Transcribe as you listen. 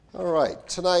All right,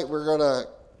 tonight we're going to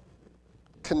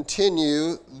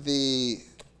continue the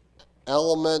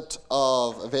element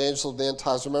of evangelism to the end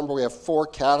times. Remember, we have four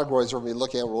categories we're going to be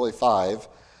looking at, really five,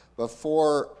 but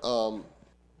four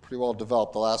pretty well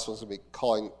developed. The last one's going to be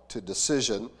calling to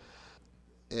decision,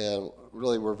 and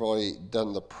really we've already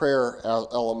done the prayer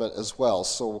element as well.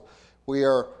 So we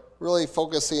are really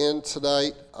focusing in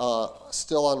tonight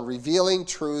still on revealing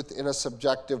truth in a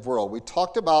subjective world. We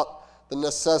talked about the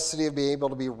necessity of being able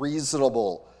to be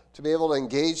reasonable, to be able to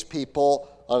engage people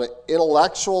on an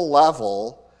intellectual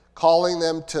level, calling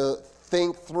them to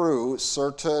think through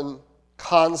certain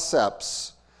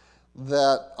concepts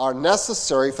that are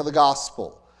necessary for the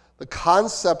gospel. The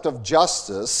concept of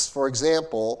justice, for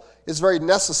example, is very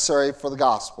necessary for the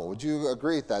gospel. Would you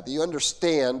agree with that? Do you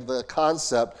understand the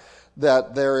concept that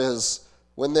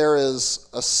when there is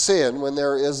a sin, when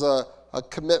there is a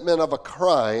commitment of a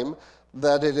crime,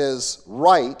 that it is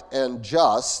right and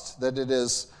just, that it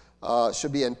is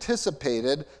should be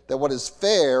anticipated, that what is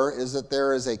fair is that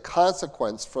there is a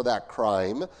consequence for that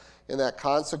crime, and that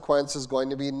consequence is going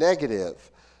to be negative.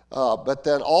 But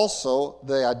then also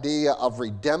the idea of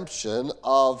redemption,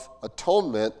 of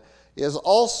atonement, is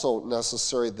also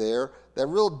necessary there. That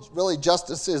really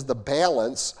justice is the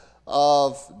balance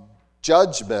of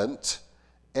judgment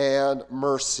and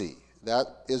mercy. That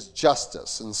is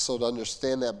justice, and so to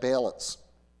understand that balance.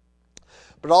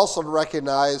 But also to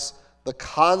recognize the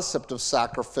concept of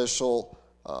sacrificial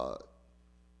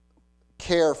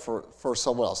care for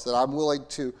someone else, that I'm willing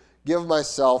to give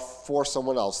myself for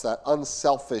someone else, that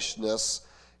unselfishness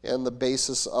and the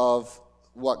basis of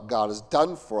what God has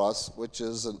done for us, which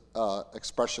is an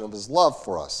expression of his love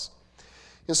for us.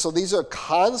 And so these are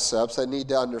concepts I need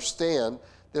to understand,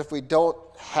 that if we don't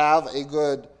have a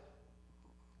good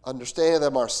understanding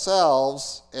them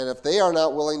ourselves, and if they are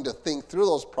not willing to think through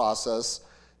those processes,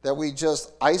 that we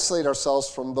just isolate ourselves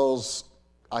from those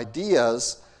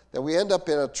ideas, that we end up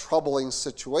in a troubling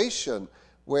situation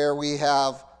where we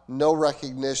have no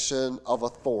recognition of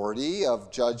authority,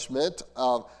 of judgment,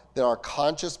 that our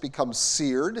conscience becomes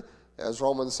seared, as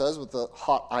Romans says, with the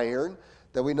hot iron,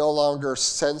 that we no longer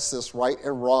sense this right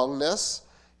and wrongness,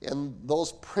 and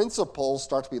those principles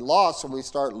start to be lost when we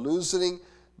start losing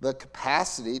the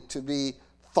capacity to be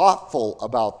thoughtful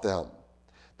about them.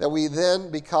 That we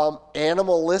then become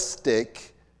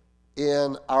animalistic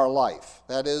in our life.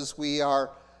 That is, we are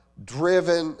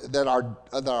driven, that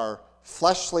our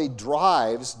fleshly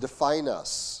drives define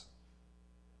us.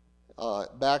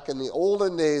 Back in the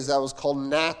olden days, that was called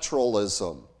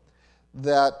naturalism.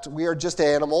 That we are just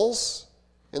animals,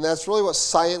 and that's really what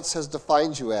science has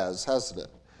defined you as, hasn't it?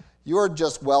 You are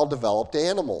just well-developed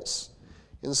animals.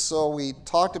 And so we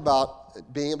talked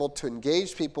about being able to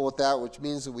engage people with that, which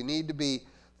means that we need to be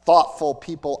thoughtful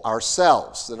people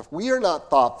ourselves. That if we are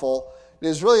not thoughtful, it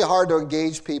is really hard to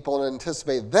engage people and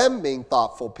anticipate them being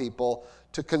thoughtful people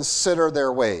to consider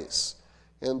their ways.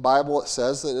 In the Bible, it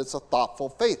says that it's a thoughtful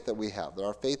faith that we have, that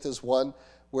our faith is one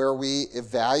where we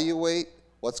evaluate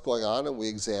what's going on and we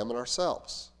examine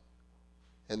ourselves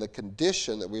and the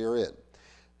condition that we are in.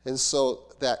 And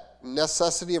so that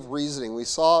necessity of reasoning, we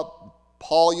saw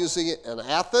Paul using it in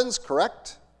Athens,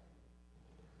 correct?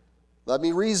 Let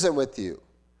me reason with you.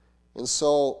 And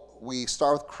so we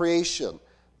start with creation,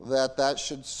 that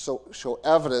should show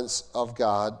evidence of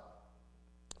God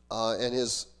and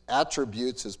his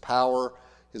attributes, his power,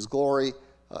 his glory,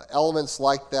 elements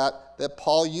like that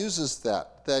Paul uses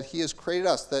that he has created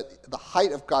us, that the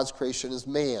height of God's creation is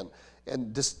man,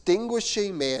 and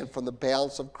distinguishing man from the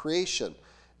balance of creation.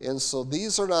 And so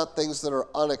these are not things that are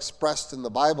unexpressed in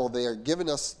the Bible. They are given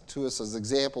to us as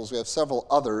examples. We have several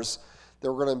others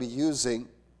that we're going to be using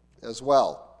as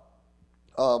well.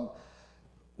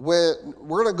 We're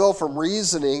going to go from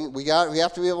reasoning. We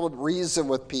have to be able to reason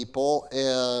with people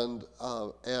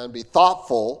and be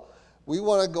thoughtful. We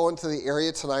want to go into the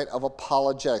area tonight of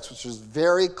apologetics, which is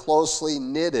very closely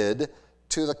knitted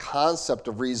to the concept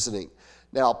of reasoning.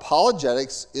 Now,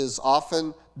 apologetics is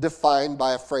often defined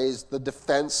by a phrase, the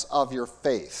defense of your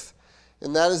faith.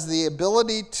 And that is the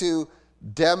ability to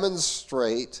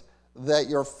demonstrate that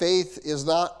your faith is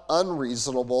not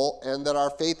unreasonable and that our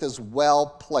faith is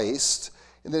well placed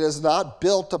and that it is not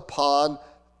built upon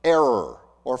error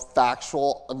or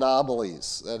factual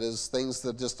anomalies, that is, things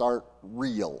that just aren't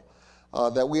real.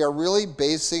 That we are really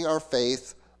basing our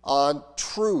faith on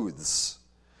truths.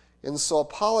 And so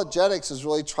apologetics is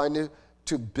really trying to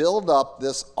build up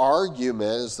this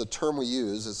argument, is the term we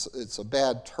use. It's a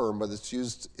bad term, but it's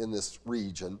used in this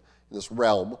region, in this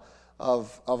realm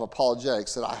of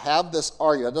apologetics, that I have this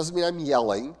argument. It doesn't mean I'm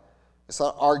yelling. It's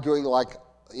not arguing like,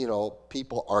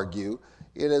 people argue.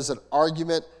 It is an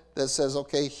argument that says,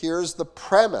 okay, here's the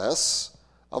premise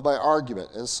of my argument.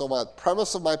 And so my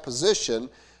premise of my position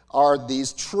are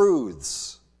these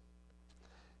truths.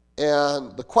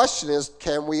 And the question is,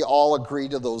 can we all agree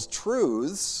to those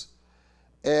truths?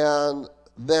 And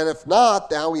then if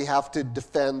not, now we have to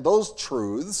defend those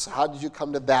truths. How did you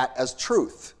come to that as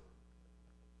truth?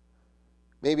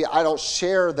 Maybe I don't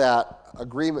share that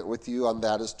agreement with you on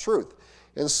that as truth.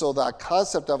 And so that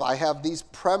concept of I have these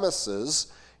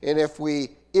premises, and if we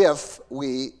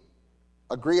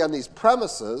agree on these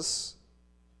premises,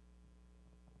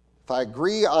 if I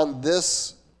agree on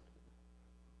this,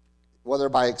 whether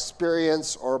by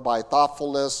experience or by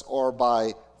thoughtfulness or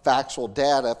by factual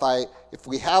data, if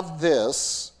we have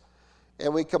this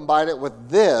and we combine it with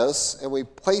this and we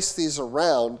place these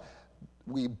around,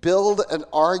 we build an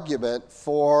argument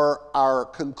for our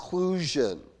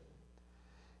conclusion.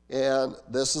 And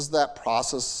this is that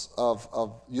process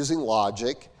of using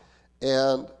logic.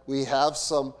 And we have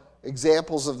some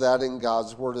examples of that in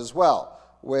God's Word as well,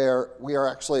 where we are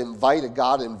actually invited,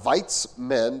 God invites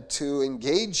men to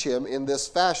engage him in this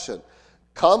fashion.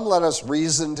 Come, let us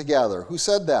reason together. Who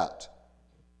said that?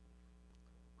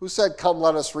 Who said, come,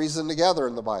 let us reason together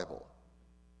in the Bible?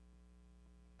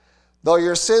 Though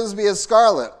your sins be as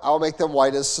scarlet, I'll make them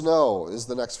white as snow, is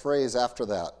the next phrase after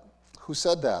that. Who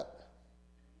said that?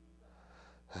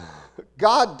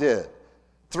 God did.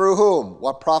 Through whom?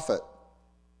 What prophet?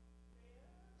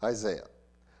 Isaiah.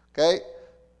 Okay?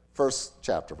 First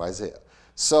chapter of Isaiah.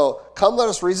 So, come let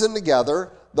us reason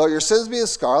together. Though your sins be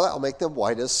as scarlet, I'll make them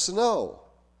white as snow.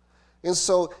 And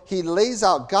so he lays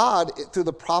out, God, through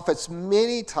the prophets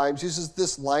many times, uses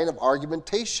this line of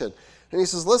argumentation. And he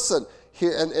says, listen,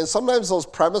 here, and sometimes those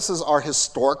premises are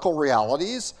historical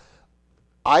realities.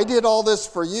 I did all this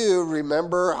for you.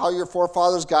 Remember how your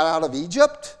forefathers got out of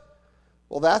Egypt?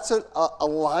 Well, that's a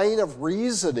line of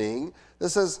reasoning that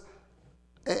says,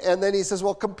 and then he says,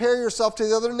 well, compare yourself to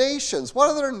the other nations. What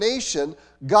other nation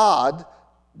God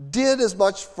did as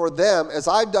much for them as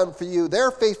I've done for you?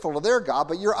 They're faithful to their God,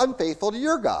 but you're unfaithful to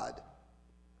your God.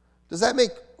 Is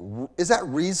that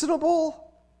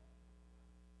reasonable?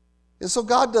 And so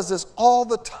God does this all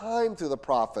the time through the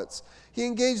prophets. He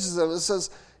engages them and says,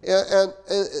 and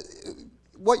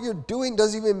what you're doing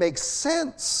doesn't even make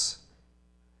sense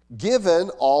given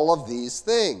all of these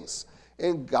things.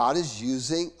 And God is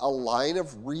using a line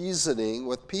of reasoning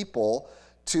with people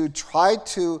to try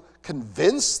to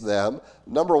convince them,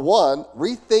 number one,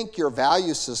 rethink your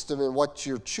value system and what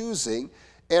you're choosing,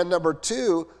 and number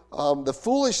two, the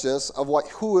foolishness of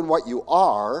who and what you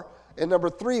are, and number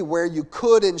three, where you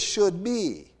could and should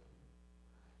be.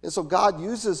 And so God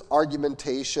uses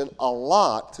argumentation a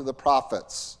lot to the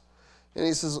prophets. And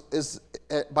he says,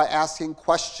 by asking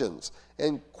questions.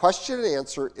 And question and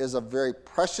answer is a very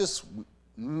precious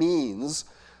means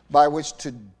by which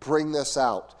to bring this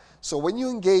out. So when you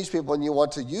engage people and you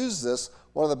want to use this,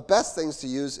 one of the best things to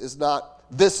use is not,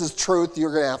 this is truth,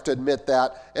 you're going to have to admit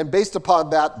that, and based upon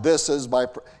that, this is my,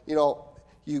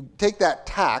 you take that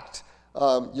tact,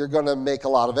 you're going to make a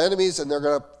lot of enemies, and they're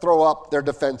going to throw up their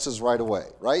defenses right away,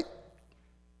 right?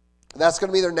 That's going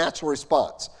to be their natural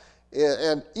response.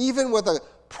 And even with a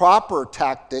proper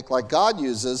tactic like God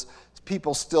uses,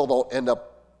 people still don't end up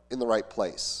in the right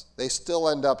place. They still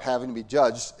end up having to be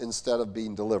judged instead of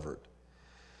being delivered.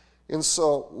 And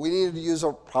so we need to use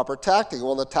a proper tactic.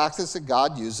 One of the tactics that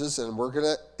God uses, and we're going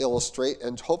to illustrate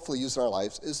and hopefully use in our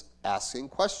lives, is asking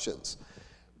questions.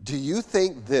 Do you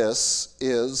think this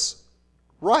is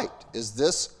right? Is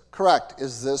this correct?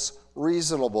 Is this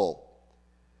reasonable?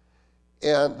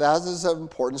 And that is an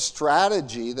important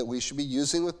strategy that we should be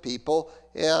using with people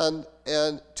and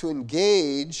to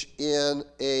engage in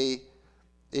a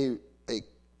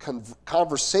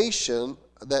conversation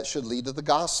that should lead to the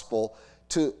gospel,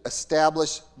 to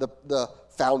establish the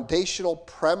foundational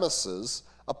premises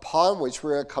upon which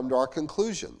we're going to come to our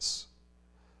conclusions.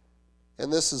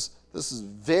 And this is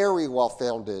very well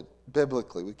founded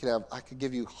biblically. I could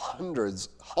give you hundreds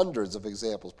of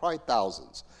examples, probably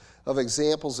thousands of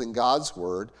examples in God's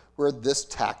Word where this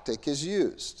tactic is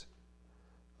used.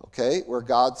 Okay, where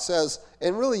God says,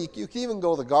 and really you can even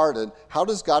go to the garden, how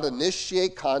does God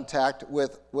initiate contact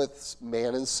with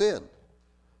man and sin?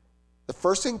 The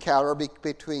first encounter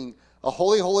between a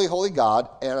holy, holy, holy God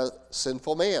and a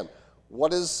sinful man.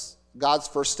 What is God's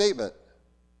first statement?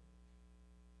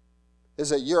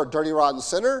 Is it, you're a dirty, rotten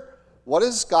sinner? What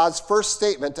is God's first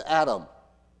statement to Adam?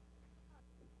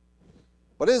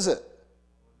 What is it?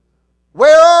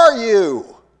 Where are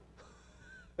you?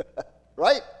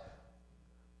 Right?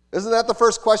 Isn't that the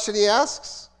first question he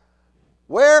asks?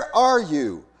 Where are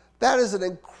you? That is an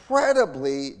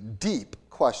incredibly deep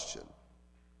question.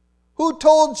 Who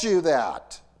told you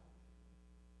that?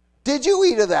 Did you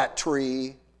eat of that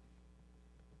tree?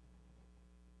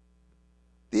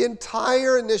 The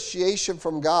entire initiation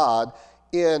from God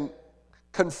in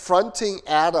confronting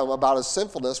Adam about his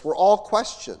sinfulness were all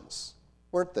questions,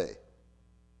 weren't they?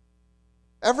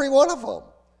 Every one of them.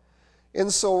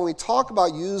 And so when we talk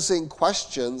about using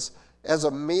questions as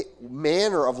a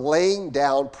manner of laying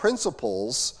down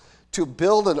principles to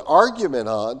build an argument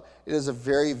on, it is a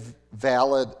very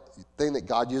valid thing that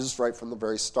God uses right from the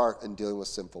very start in dealing with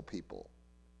sinful people.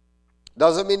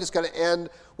 Doesn't mean it's going to end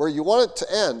where you want it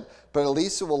to end, but at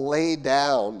least it will lay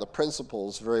down the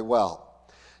principles very well.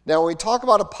 Now, when we talk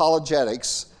about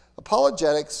apologetics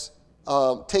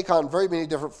take on very many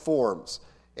different forms.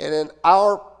 And in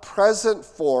our present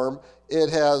form,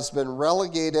 it has been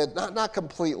relegated, not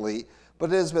completely,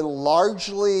 but it has been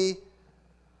largely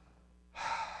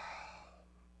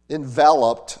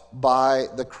enveloped by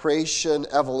the creation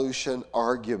evolution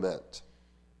argument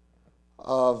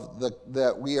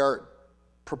that we are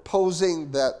proposing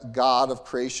that God of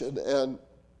creation, and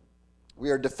we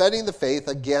are defending the faith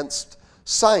against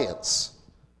science.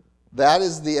 That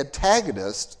is the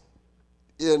antagonist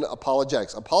in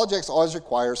apologetics. Apologetics always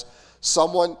requires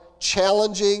someone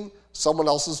challenging someone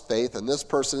else's faith, and this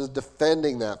person is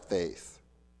defending that faith.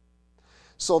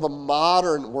 So the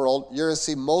modern world, you're going to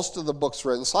see most of the books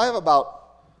written. So I have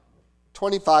about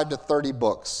 25 to 30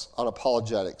 books on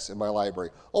apologetics in my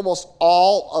library. Almost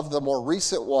all of the more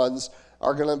recent ones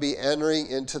are going to be entering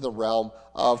into the realm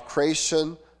of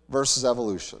creation versus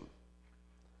evolution.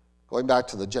 Going back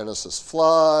to the Genesis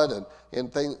flood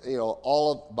and things,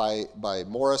 all of by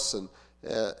Morris and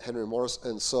Henry Morris,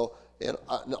 and so and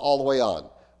all the way on.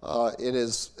 It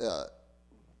is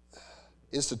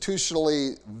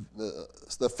institutionally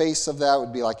the face of that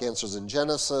would be like Answers in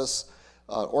Genesis,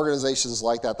 organizations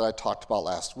like that I talked about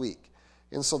last week,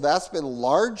 and so that's been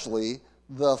largely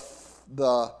the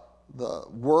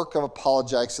work of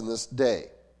apologetics in this day,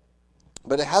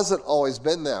 but it hasn't always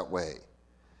been that way.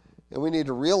 And we need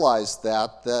to realize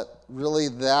that really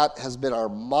that has been our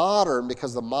modern,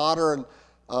 because the modern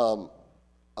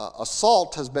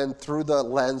assault has been through the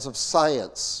lens of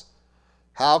science.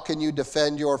 How can you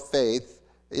defend your faith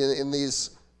in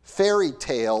these fairy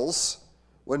tales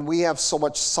when we have so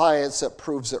much science that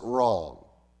proves it wrong?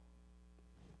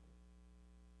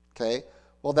 Okay?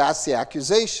 Well, that's the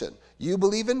accusation. You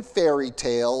believe in fairy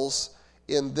tales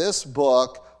in this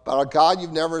book about a God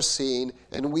you've never seen,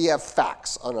 and we have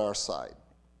facts on our side.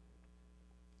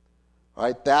 All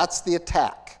right, that's the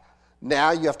attack. Now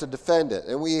you have to defend it.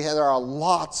 And there are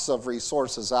lots of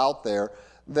resources out there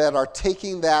that are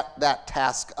taking that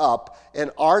task up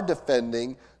and are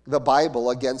defending the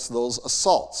Bible against those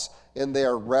assaults. And they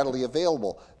are readily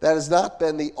available. That has not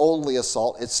been the only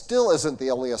assault. It still isn't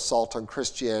the only assault on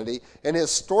Christianity. And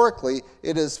historically,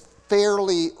 it is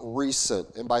fairly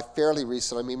recent, and by fairly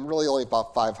recent, I mean really only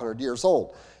about 500 years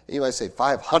old. And you might say,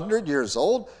 500 years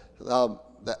old?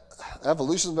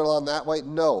 Evolution's been on that way?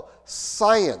 No.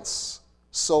 Science,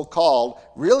 so-called,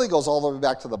 really goes all the way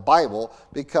back to the Bible,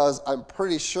 because I'm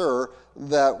pretty sure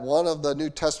that one of the New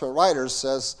Testament writers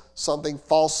says something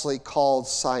falsely called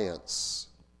science.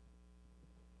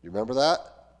 You remember that?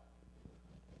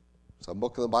 Some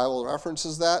book of the Bible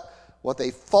references that. What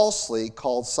they falsely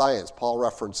called science. Paul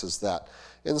references that.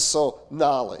 And so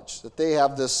knowledge, that they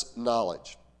have this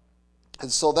knowledge.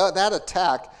 And so that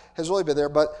attack has really been there.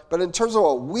 But in terms of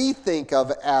what we think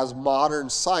of as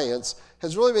modern science,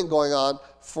 has really been going on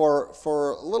for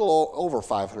a little over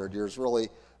 500 years, really.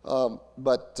 And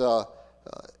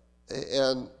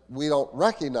we don't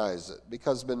recognize it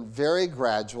because it's been very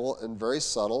gradual and very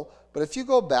subtle. But if you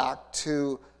go back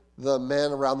to the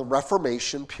men around the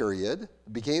Reformation period,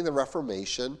 beginning of the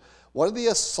Reformation, one of the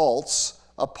assaults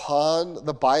upon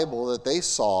the Bible that they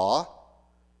saw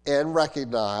and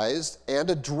recognized and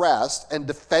addressed and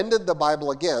defended the Bible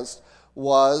against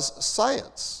was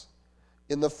science,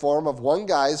 in the form of one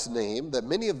guy's name that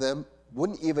many of them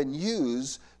wouldn't even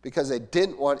use because they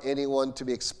didn't want anyone to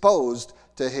be exposed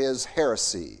to his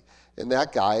heresy. And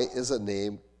that guy is a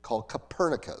name called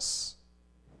Copernicus.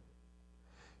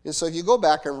 And so if you go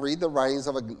back and read the writings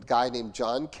of a guy named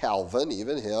John Calvin,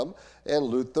 even him, and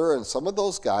Luther, and some of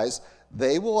those guys,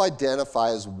 they will identify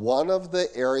as one of the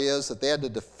areas that they had to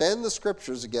defend the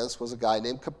scriptures against was a guy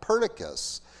named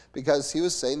Copernicus, because he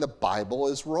was saying the Bible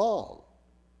is wrong.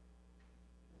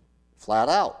 Flat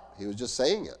out. He was just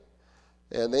saying it.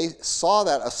 And they saw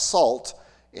that assault,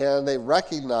 and they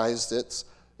recognized it,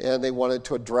 and they wanted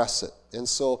to address it. And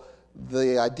so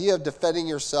the idea of defending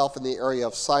yourself in the area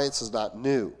of science is not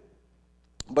new,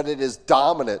 but it is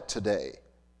dominant today.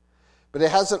 But it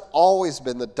hasn't always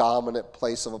been the dominant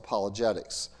place of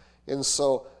apologetics. And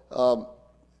so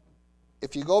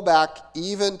if you go back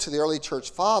even to the early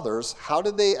church fathers, how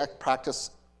did they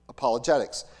practice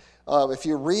apologetics? If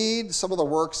you read some of the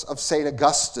works of St.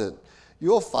 Augustine,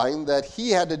 you'll find that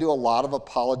he had to do a lot of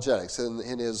apologetics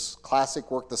in his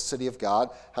classic work, The City of God.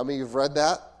 How many of you have read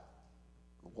that?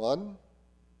 One?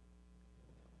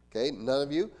 Okay, none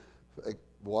of you?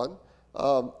 One?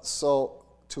 So,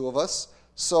 two of us.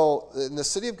 So, in The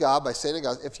City of God by St.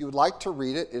 Augustine, if you would like to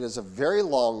read it, it is a very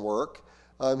long work.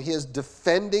 He is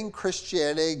defending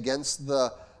Christianity against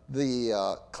the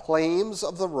claims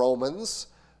of the Romans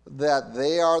that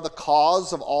they are the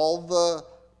cause of all the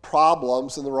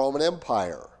problems in the Roman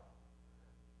Empire.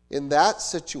 In that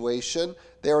situation,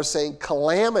 they were saying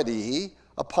calamity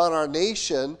upon our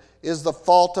nation is the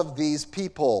fault of these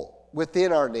people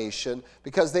within our nation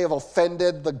because they have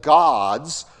offended the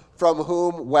gods from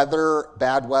whom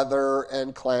bad weather,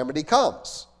 and calamity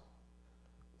comes.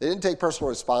 They didn't take personal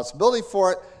responsibility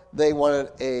for it. They wanted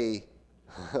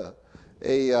what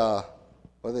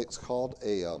are they called?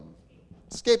 A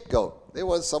scapegoat. They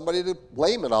wanted somebody to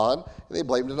blame it on, and they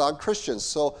blamed it on Christians.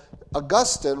 So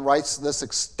Augustine writes this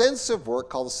extensive work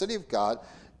called The City of God,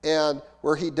 and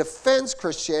where he defends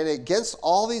Christianity against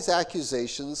all these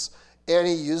accusations, and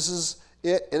he uses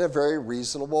it in a very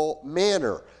reasonable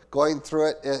manner. Going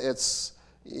through it, it's,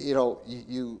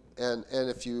 and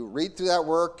if you read through that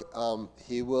work,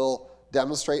 he will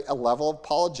demonstrate a level of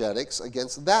apologetics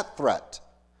against that threat,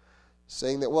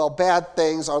 saying that, well, bad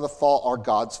things are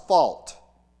God's fault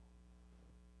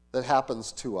that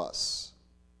happens to us.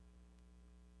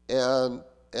 And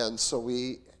so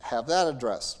we have that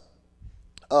addressed.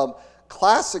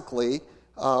 Classically,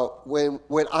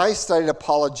 when I studied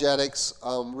apologetics,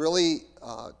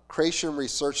 creation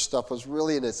research stuff was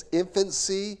really in its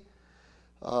infancy.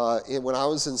 When I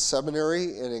was in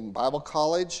seminary and in Bible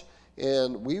college,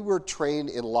 and we were trained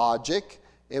in logic,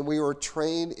 and we were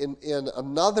trained in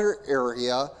another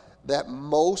area that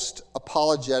most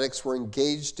apologetics were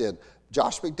engaged in.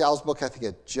 Josh McDowell's book, I think,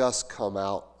 had just come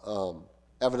out,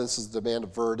 Evidence is the Demand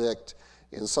of Verdict,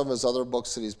 and some of his other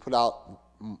books that he's put out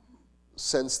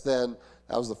since then.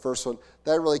 That was the first one.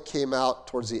 That really came out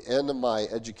towards the end of my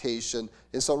education,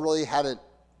 and so really hadn't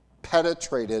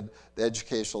penetrated the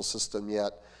educational system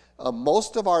yet.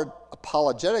 Most of our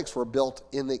apologetics were built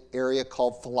in the area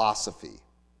called philosophy.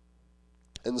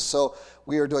 And so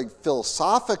we are doing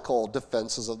philosophical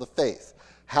defenses of the faith.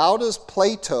 How does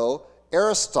Plato,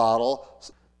 Aristotle,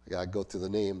 I got to go through the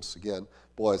names again.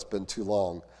 Boy, it's been too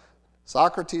long.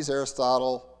 Socrates,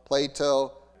 Aristotle,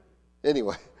 Plato,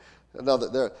 anyway,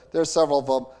 there are several of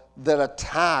them that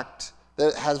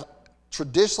has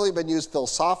traditionally been used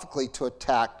philosophically to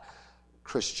attack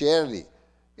Christianity.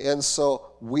 And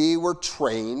so we were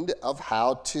trained of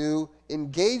how to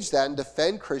engage that and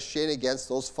defend Christianity against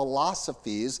those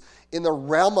philosophies in the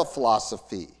realm of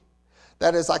philosophy.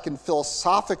 That is, I can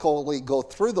philosophically go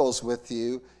through those with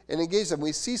you and engage them.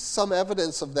 We see some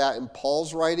evidence of that in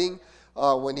Paul's writing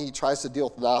when he tries to deal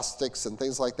with Gnostics and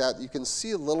things like that. You can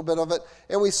see a little bit of it.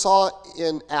 And we saw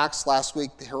in Acts last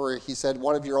week where he said,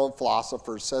 one of your own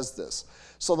philosophers says this.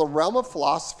 So the realm of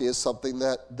philosophy is something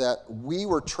that we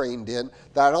were trained in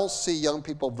that I don't see young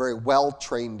people very well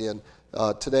trained in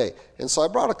today. And so I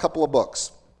brought a couple of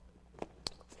books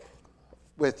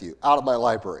with you out of my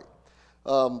library.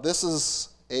 This is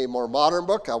a more modern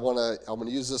book. I'm going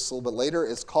to use this a little bit later.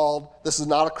 It's called, this is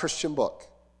not a Christian book.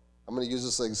 I'm going to use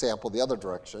this as an example the other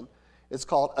direction. It's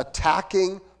called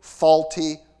Attacking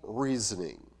Faulty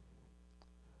Reasoning.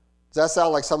 Does that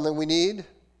sound like something we need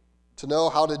to know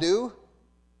how to do?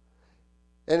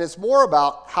 And it's more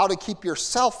about how to keep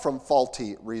yourself from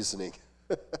faulty reasoning,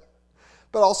 but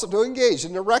also to engage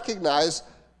and to recognize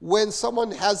when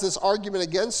someone has this argument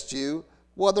against you,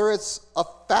 whether it's a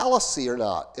fallacy or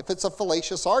not. If it's a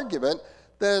fallacious argument,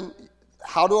 then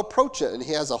how to approach it. And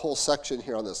he has a whole section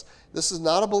here on this. This is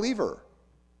not a believer.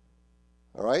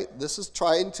 All right? This is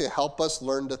trying to help us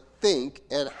learn to think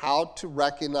and how to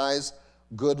recognize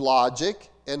good logic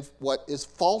and what is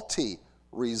faulty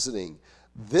reasoning.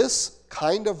 This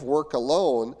kind of work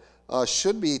alone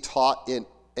should be taught in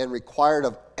and required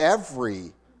of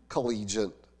every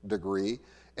collegiate degree.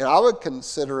 And I would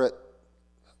consider it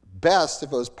best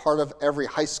if it was part of every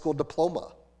high school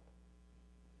diploma.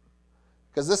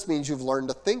 Because this means you've learned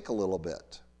to think a little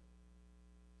bit.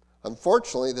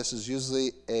 Unfortunately, this is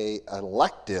usually an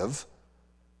elective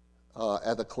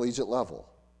at the collegiate level.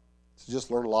 To just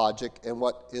learn logic and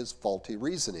what is faulty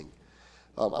reasoning.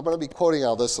 I'm going to be quoting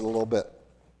out of this in a little bit.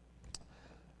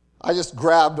 I just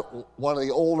grabbed one of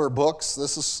the older books.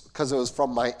 This is because it was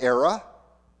from my era.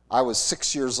 I was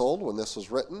 6 years old when this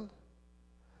was written.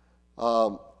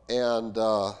 And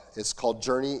it's called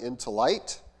Journey into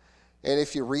Light. And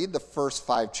if you read the first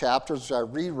 5 chapters, which I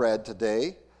reread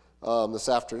today, this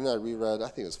afternoon I reread, I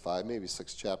think it was 5, maybe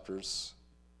 6 chapters.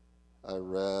 I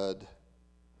read,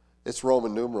 it's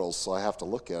Roman numerals, so I have to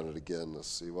look at it again to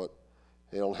see what,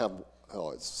 they don't have,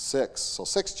 it's 6. So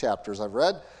 6 chapters I've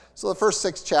read. So the first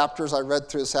 6 chapters I read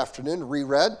through this afternoon,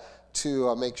 reread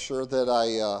to make sure that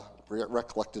I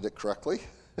recollected it correctly.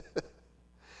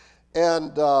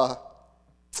 And how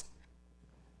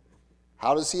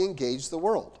does he engage the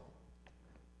world?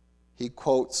 He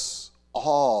quotes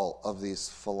all of these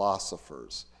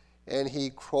philosophers, and he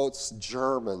quotes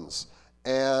Germans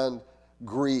and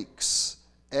Greeks,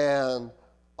 and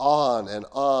on and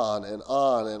on and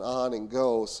on and on and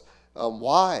goes.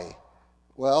 Why?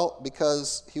 Well,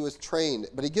 because he was trained.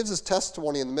 But he gives his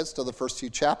testimony in the midst of the first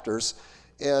few chapters,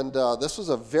 and this was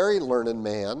a very learned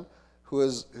man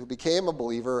who became a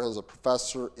believer as a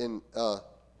professor in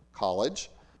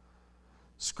college.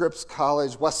 Scripps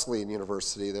College, Wesleyan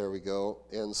University, there we go.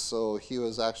 And so he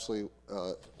was actually,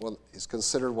 he's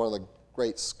considered one of the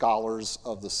great scholars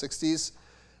of the 60s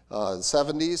and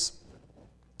 70s.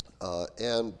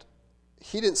 And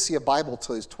he didn't see a Bible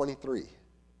till he was 23.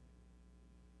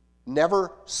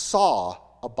 Never saw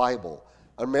a Bible.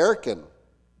 American,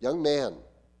 young man,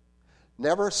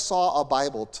 never saw a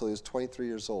Bible till he was 23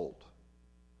 years old.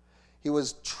 He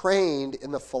was trained in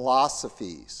the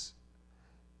philosophies.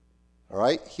 All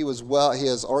right, he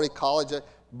has already college,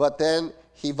 but then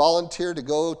he volunteered to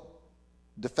go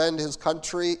defend his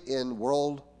country in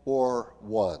World War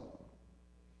I.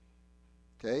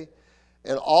 Okay,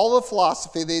 and all the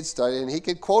philosophy they'd studied, and he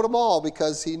could quote them all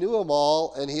because he knew them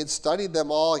all, and he had studied them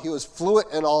all. He was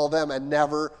fluent in all of them and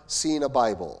never seen a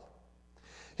Bible.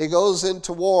 He goes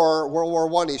into war, World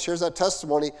War I. He shares that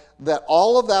testimony that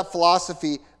all of that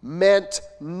philosophy meant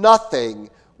nothing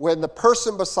when the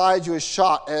person beside you is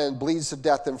shot and bleeds to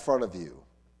death in front of you.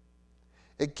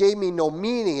 It gave me no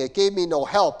meaning. It gave me no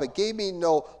help. It gave me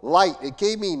no light. It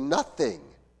gave me nothing.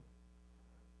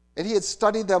 And he had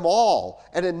studied them all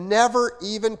and had never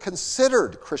even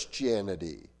considered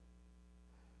Christianity.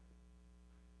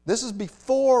 This is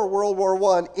before World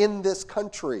War I in this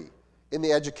country, in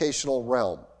the educational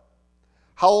realm.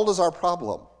 How old is our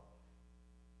problem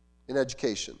in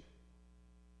education?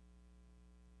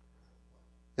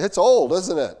 It's old,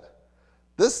 isn't it?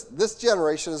 This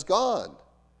generation is gone.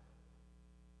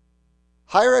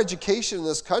 Higher education in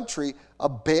this country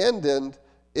abandoned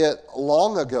it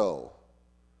long ago.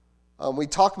 We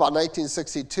talk about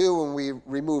 1962 when we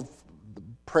removed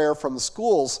prayer from the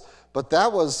schools, but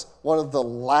that was one of the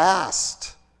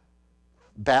last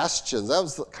bastions. That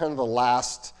was kind of the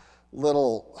last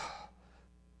little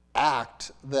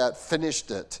act that finished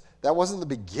it. That wasn't the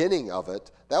beginning of it.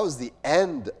 That was the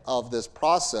end of this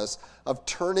process of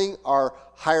turning our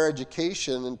higher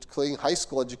education, including high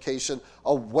school education,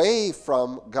 away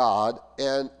from God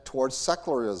and towards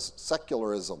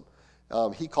secularism.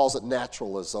 He calls it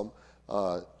naturalism,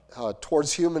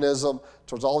 towards humanism,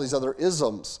 towards all these other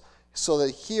isms. So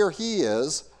that here he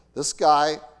is, this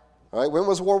guy, all right, when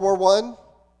was World War I?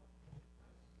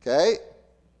 Okay,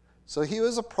 so he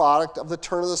was a product of the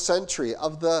turn of the century,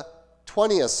 of the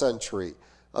 20th century,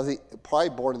 probably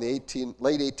born in the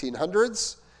late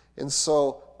 1800s. And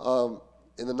so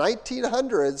in the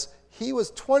 1900s, he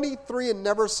was 23 and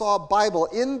never saw a Bible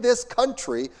in this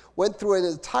country, went through an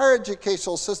entire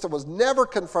educational system, was never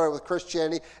confronted with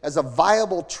Christianity as a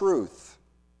viable truth.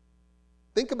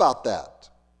 Think about that.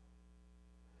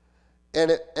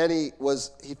 And he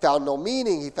found no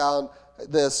meaning. He found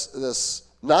this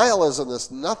nihilism,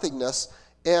 this nothingness.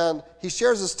 And he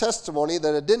shares his testimony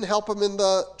that it didn't help him in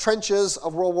the trenches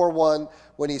of World War I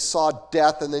when he saw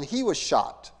death and then he was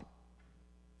shot.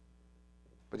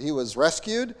 But he was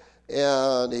rescued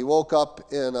and he woke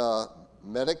up in a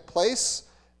medic place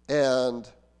and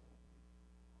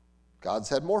God's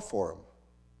had more for him.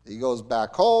 He goes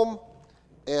back home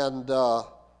and the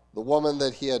woman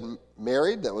that he had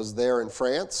married that was there in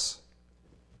France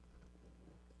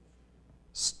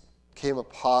came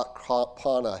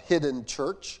upon a hidden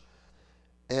church,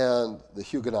 and the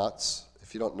Huguenots,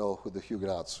 if you don't know who the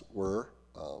Huguenots were,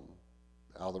 out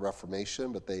of the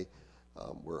Reformation, but they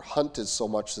were hunted so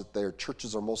much that their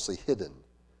churches are mostly hidden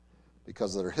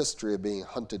because of their history of being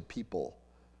hunted people.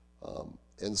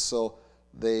 And so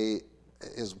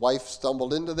his wife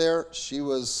stumbled into there. She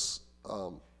was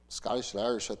Scottish and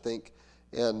Irish, I think,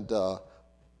 and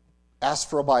asked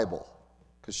for a Bible.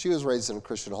 Because she was raised in a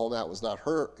Christian home, that was not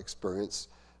her experience,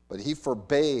 but he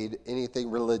forbade anything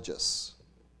religious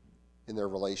in their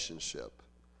relationship.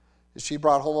 She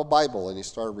brought home a Bible and he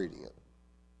started reading it.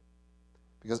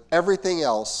 Because everything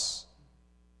else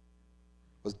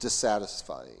was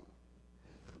dissatisfying.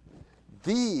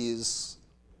 This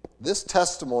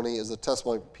testimony is a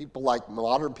testimony of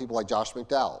modern people like Josh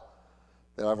McDowell,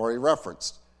 that I've already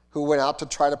referenced, who went out to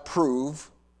try to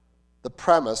prove the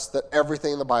premise that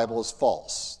everything in the Bible is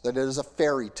false, that it is a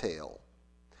fairy tale.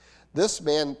 This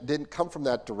man didn't come from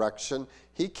that direction.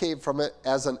 He came from it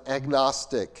as an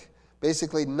agnostic.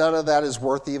 Basically, none of that is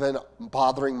worth even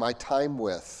bothering my time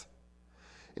with.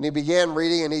 And he began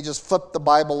reading, and he just flipped the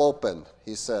Bible open,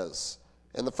 he says.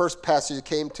 And the first passage he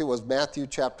came to was Matthew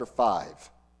chapter 5.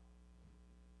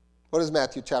 What is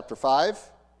Matthew chapter 5?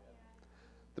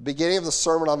 The beginning of the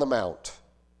Sermon on the Mount.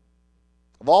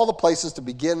 Of all the places to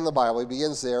begin in the Bible, he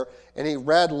begins there, and he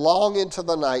read long into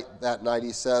the night that night,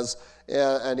 he says,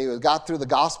 and he got through the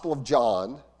Gospel of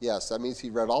John. Yes, that means he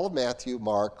read all of Matthew,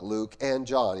 Mark, Luke, and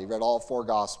John. He read all four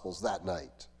Gospels that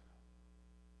night.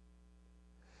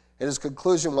 And his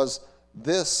conclusion was,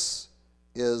 this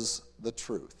is the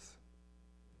truth.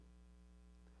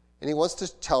 And he wants to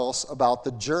tell us about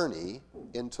the journey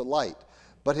into light.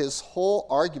 But his whole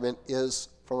argument is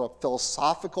from a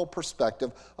philosophical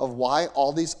perspective of why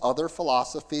all these other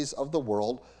philosophies of the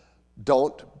world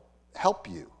don't help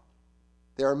you.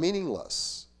 They are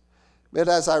meaningless. But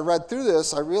as I read through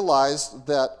this, I realized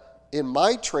that in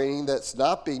my training that's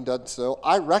not being done so,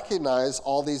 I recognize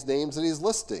all these names that he's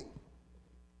listing.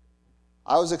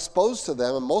 I was exposed to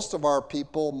them, and most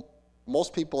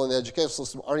people in the education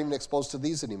system aren't even exposed to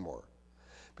these anymore.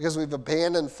 Because we've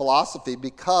abandoned philosophy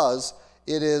because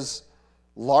it is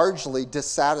largely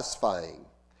dissatisfying.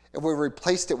 And we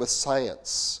replaced it with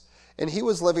science. And he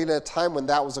was living at a time when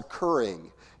that was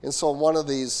occurring. And so one of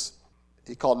these,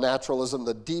 he called naturalism,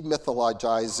 the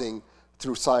demythologizing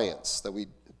through science, that we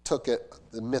took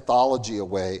the mythology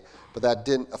away, but that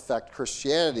didn't affect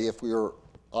Christianity if we were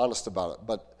honest about it.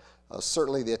 But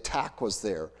certainly the attack was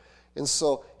there. And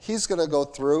so he's going to go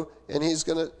through and he's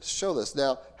going to show this.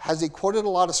 Now, has he quoted a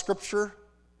lot of scripture?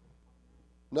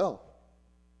 No.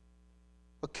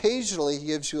 Occasionally he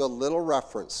gives you a little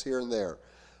reference here and there.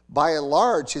 By and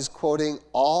large, he's quoting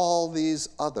all these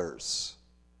others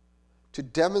to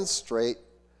demonstrate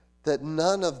that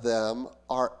none of them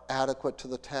are adequate to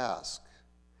the task.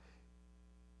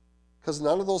 Because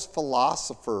none of those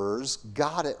philosophers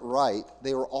got it right.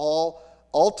 They were all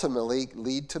ultimately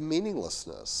lead to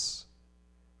meaninglessness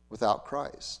without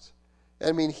Christ.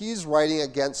 I mean, he's writing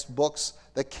against books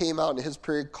that came out in his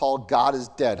period called God is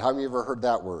Dead. How many of you ever heard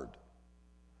that word?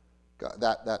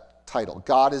 That title,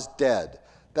 God is Dead.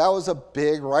 That was a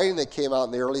big writing that came out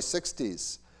in the early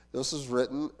 60s. This was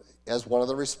written as one of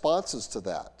the responses to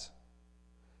that.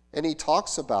 And he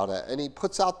talks about it, and he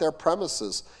puts out their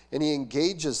premises, and he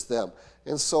engages them.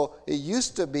 And so it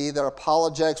used to be that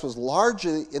apologetics was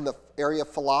largely in the area of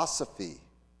philosophy.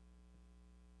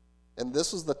 And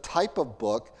this was the type of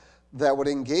book that would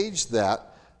engage that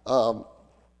from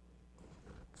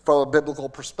a biblical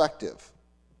perspective.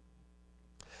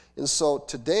 And so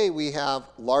today we have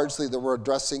largely that we're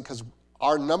addressing, because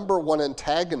our number one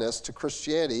antagonist to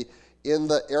Christianity in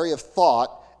the area of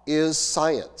thought is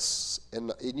science.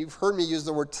 And you've heard me use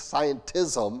the word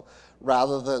scientism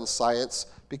rather than science,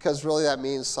 because really that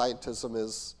means scientism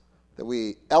is that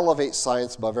we elevate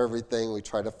science above everything. We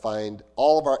try to find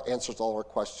all of our answers to all of our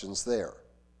questions there.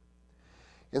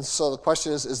 And so the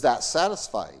question is that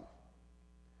satisfying?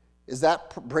 Is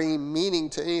that bringing meaning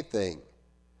to anything?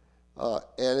 And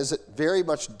is it very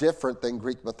much different than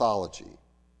Greek mythology?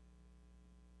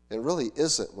 It really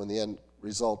isn't when the end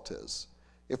result is.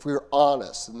 If we're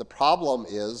honest, and the problem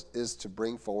is to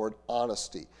bring forward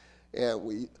honesty.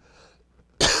 And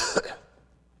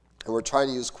we're trying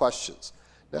to use questions.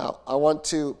 Now, I want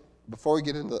to, before we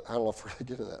get into, I don't know if we're going to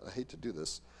get into that. I hate to do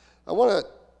this. I want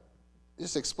to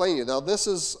just explain to you. Now, this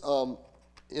is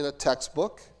in a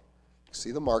textbook. You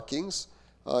see the markings.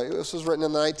 This was written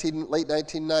in the late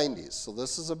 1990s. So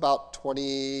this is about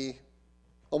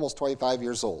almost 25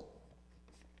 years old.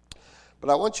 But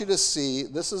I want you to see,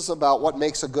 this is about what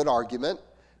makes a good argument.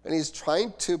 And he's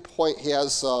trying to point, he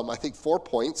has, I think, 4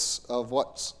 points of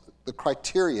what's the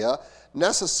criteria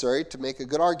necessary to make a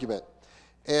good argument.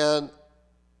 And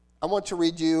I want to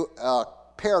read you a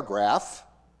paragraph,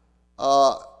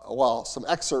 some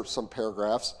excerpts from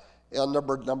paragraphs, on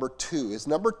number 2. Is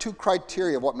number 2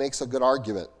 criteria of what makes a good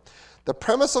argument. The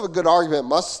premise of a good argument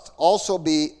must also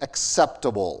be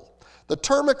acceptable. The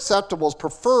term acceptable is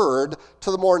preferred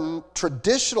to the more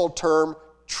traditional term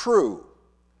true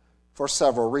for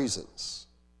several reasons.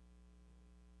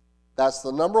 That's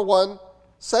the number 1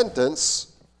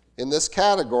 sentence in this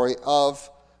category of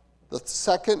The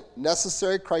second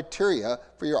necessary criteria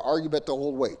for your argument to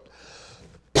hold weight,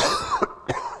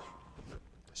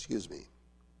 excuse me,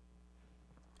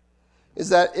 is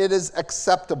that it is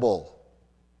acceptable.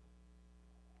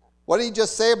 What did he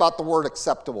just say about the word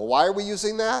acceptable? Why are we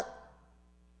using that?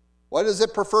 What is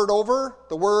it preferred over?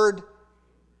 The word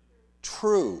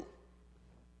true.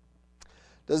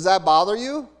 Does that bother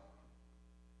you?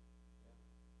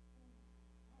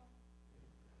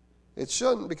 It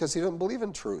shouldn't, because he doesn't believe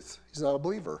in truth. He's not a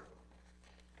believer.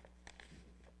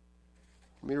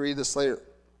 Let me read this later.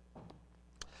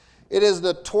 It is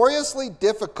notoriously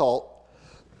difficult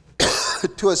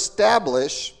to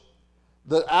establish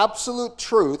the absolute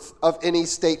truth of any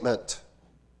statement.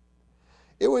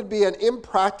 It would be an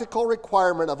impractical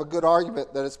requirement of a good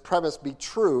argument that its premise be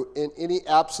true in any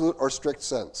absolute or strict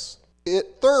sense.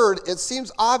 Third, it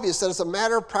seems obvious that as a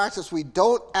matter of practice, we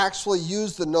don't actually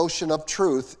use the notion of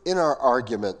truth in our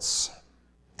arguments.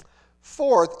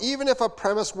 Fourth, even if a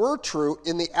premise were true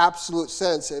in the absolute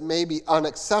sense, it may be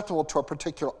unacceptable to a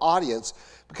particular audience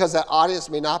because that audience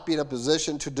may not be in a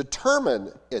position to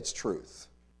determine its truth.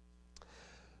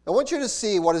 I want you to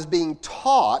see what is being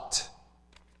taught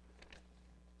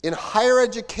in higher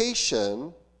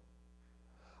education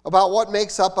about what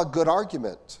makes up a good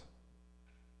argument.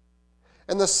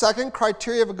 And the second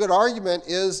criteria of a good argument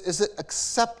is it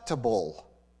acceptable?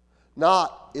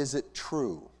 Not, is it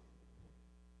true?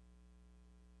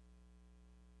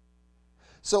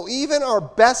 So even our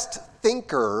best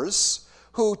thinkers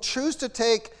who choose to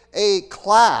take a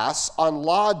class on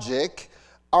logic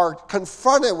are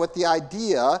confronted with the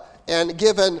idea and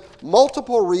given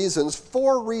multiple reasons,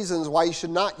 4 reasons why you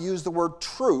should not use the word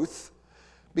truth,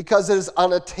 because it is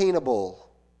unattainable.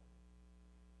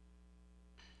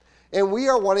 And we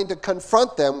are wanting to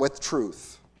confront them with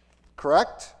truth.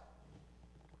 Correct?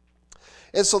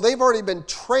 And so they've already been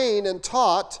trained and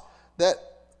taught that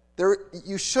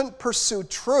you shouldn't pursue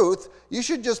truth. You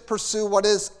should just pursue what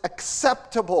is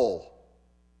acceptable.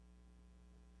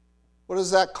 What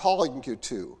is that calling you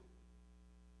to?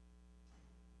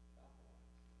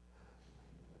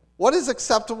 What is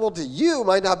acceptable to you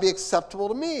might not be acceptable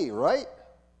to me, right?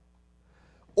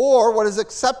 Or what is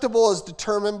acceptable is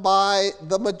determined by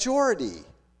the majority.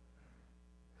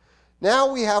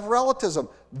 Now we have relativism.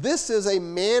 This is a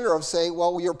manner of saying,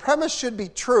 well, your premise should be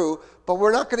true, but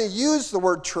we're not going to use the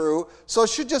word true, so it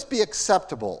should just be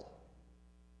acceptable.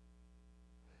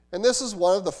 And this is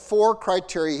one of the 4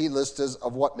 criteria he listed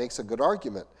of what makes a good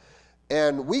argument.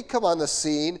 And we come on the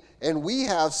scene, and we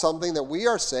have something that we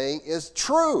are saying is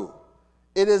true.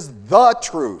 It is the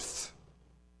truth.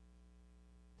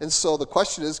 And so the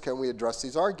question is, can we address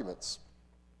these arguments?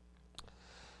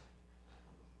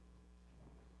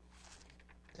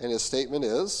 And his statement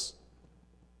is,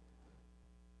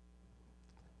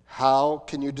 how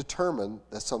can you determine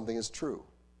that something is true?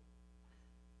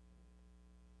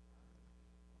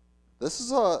 This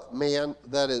is a man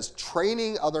that is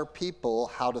training other people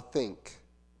how to think.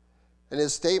 And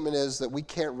his statement is that we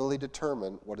can't really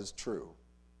determine what is true.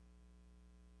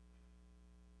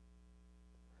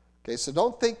 Okay, so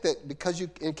don't think that because you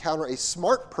encounter a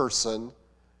smart person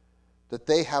that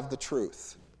they have the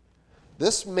truth.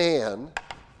 This man,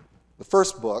 the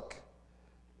first book,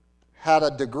 had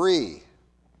a degree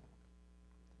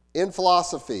in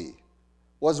philosophy,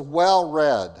 was well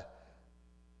read,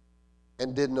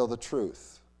 and didn't know the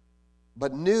truth,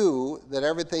 but knew that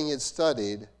everything he had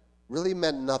studied really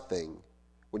meant nothing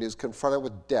when he was confronted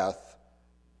with death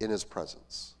in his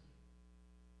presence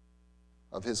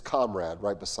of his comrade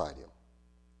right beside him.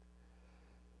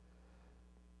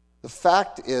 The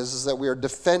fact is that we are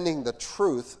defending the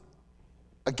truth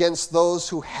against those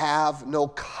who have no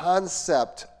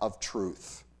concept of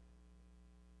truth.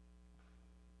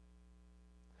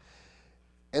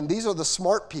 And these are the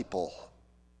smart people.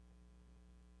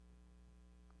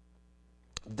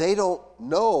 They don't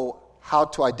know how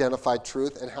to identify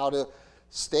truth and how to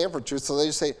stand for truth, so they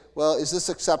just say, well, is this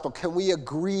acceptable? Can we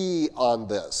agree on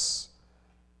this?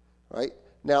 Right?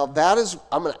 Now, I'm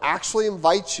going to actually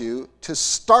invite you to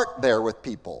start there with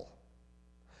people.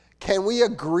 Can we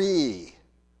agree?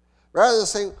 Rather than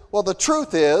saying, well, the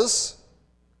truth is,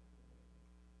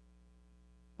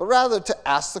 but rather to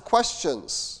ask the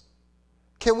questions.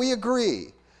 Can we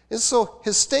agree? And so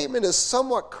his statement is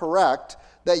somewhat correct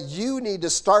that you need to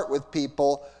start with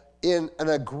people in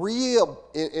agreed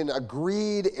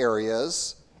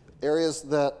areas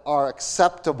that are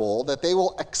acceptable, that they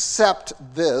will accept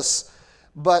this,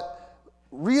 but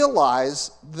realize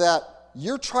that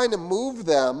you're trying to move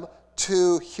them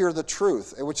to hear the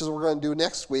truth, and which is what we're going to do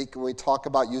next week when we talk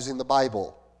about using the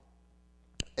Bible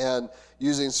and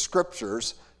using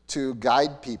scriptures to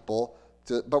guide people,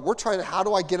 but we're trying to, how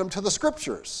do I get them to the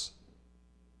Scriptures?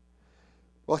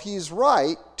 Well, he's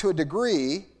right to a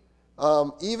degree,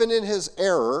 even in his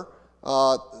error,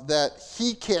 that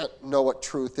he can't know what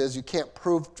truth is. You can't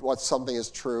prove what something is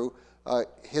true.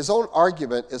 His own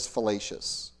argument is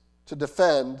fallacious to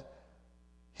defend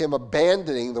him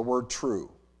abandoning the word true.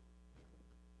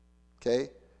 Okay?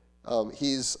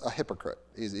 He's a hypocrite.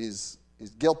 He's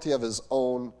guilty of his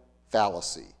own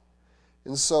fallacy.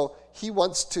 And so he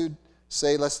wants to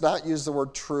say, let's not use the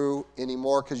word true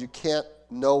anymore because you can't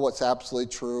know what's absolutely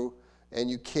true and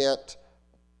you can't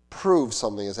prove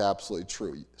something is absolutely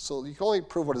true. So you can only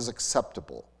prove what is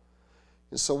acceptable.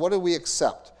 And so what do we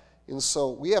accept? And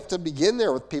so we have to begin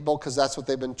there with people because that's what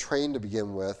they've been trained to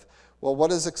begin with. Well,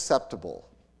 what is acceptable?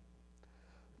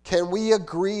 Can we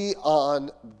agree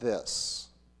on this?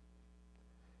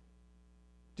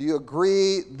 Do you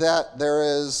agree that there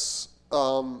is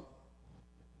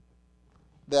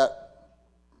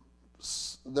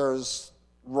there's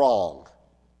wrong,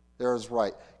 there is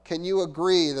right? Can you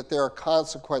agree that there are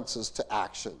consequences to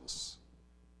actions?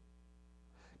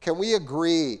 Can we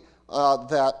agree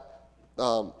that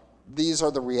these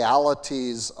are the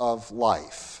realities of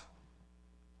life?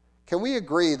 Can we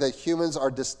agree that humans are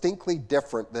distinctly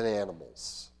different than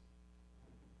animals?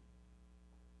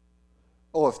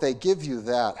 Oh, if they give you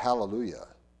that, hallelujah.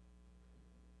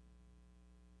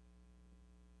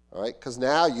 All right, because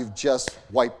now you've just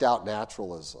wiped out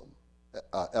naturalism,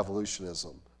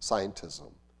 evolutionism,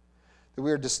 scientism. That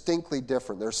we are distinctly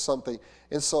different. There's something.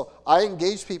 And so I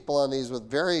engage people on these with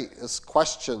various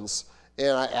questions,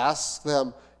 and I ask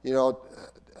them,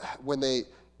 when they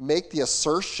make the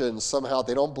assertion somehow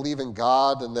they don't believe in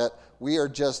God and that we are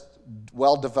just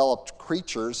well-developed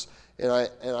creatures, and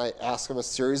I ask them a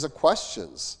series of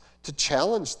questions to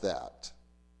challenge that.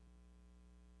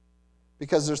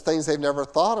 Because there's things they've never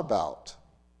thought about.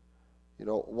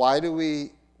 Why do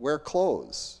we wear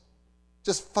clothes?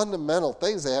 Just fundamental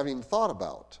things they haven't even thought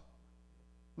about.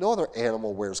 No other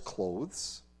animal wears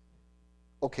clothes.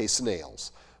 Okay,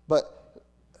 snails, but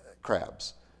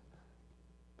crabs.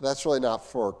 That's really not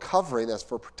for covering, that's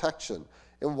for protection.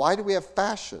 And why do we have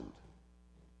fashion?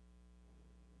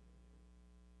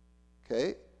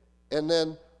 Okay, and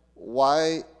then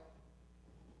why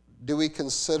do we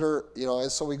consider,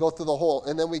 and so we go through the whole,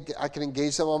 and then I can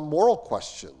engage them on moral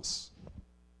questions.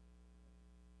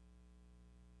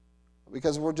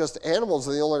 Because we're just animals,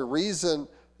 and the only reason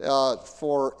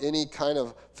for any kind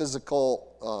of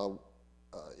physical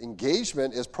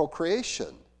engagement is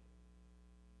procreation.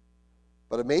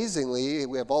 But amazingly,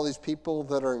 we have all these people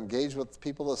that are engaged with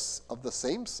people of the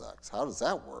same sex. How does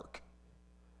that work?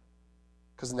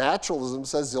 Because naturalism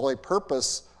says the only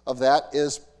purpose of that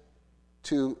is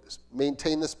to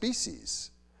maintain the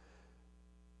species.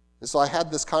 And so I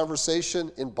had this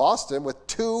conversation in Boston with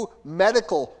 2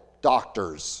 medical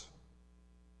doctors.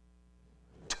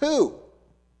 2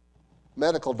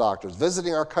 medical doctors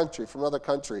visiting our country from another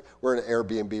country. We're in an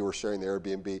Airbnb. We're sharing the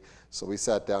Airbnb. So we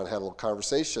sat down and had a little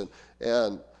conversation.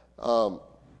 And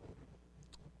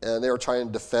they were trying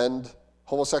to defend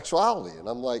homosexuality. And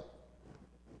I'm like,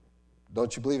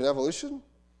 don't you believe in evolution?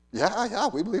 Yeah,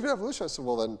 we believe in evolution. I said,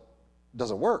 well, then it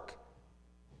doesn't work.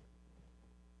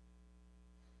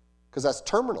 Because that's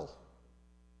terminal.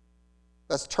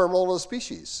 That's terminal to the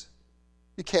species.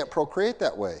 You can't procreate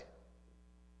that way.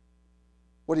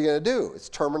 What are you going to do? It's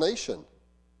termination.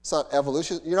 It's not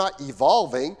evolution. You're not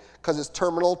evolving because it's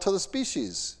terminal to the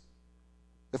species.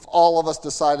 If all of us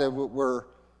decided we're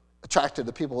attracted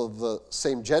to people of the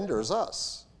same gender as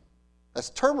us, that's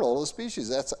terminal to the species.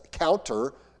 That's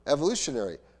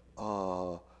counter-evolutionary.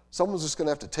 Someone's just going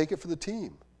to have to take it for the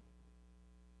team.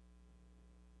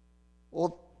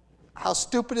 Well, how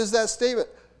stupid is that statement?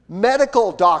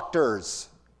 Medical doctors.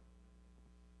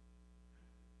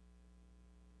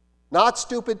 Not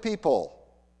stupid people.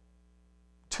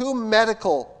 2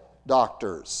 medical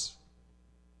doctors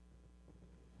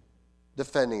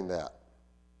defending that.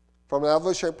 From an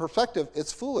evolutionary perspective,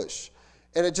 it's foolish.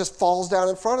 And it just falls down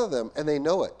in front of them, and they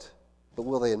know it. But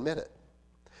will they admit it?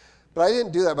 But I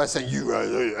didn't do that by saying, you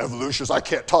evolutionists, I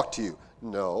can't talk to you.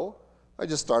 No. I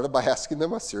just started by asking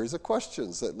them a series of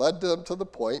questions that led them to the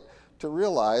point to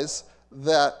realize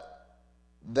that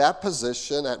that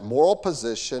position, that moral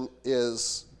position,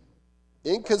 is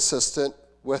inconsistent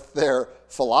with their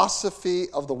philosophy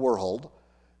of the world,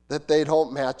 that they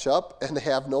don't match up and they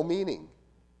have no meaning.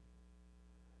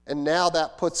 And now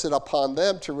that puts it upon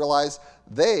them to realize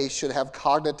they should have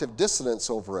cognitive dissonance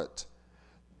over it.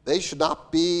 They should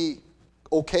not be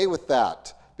okay with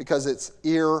that because it's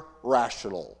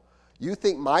irrational. You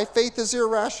think my faith is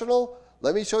irrational?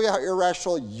 Let me show you how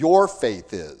irrational your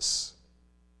faith is.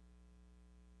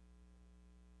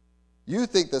 You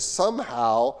think that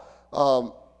somehow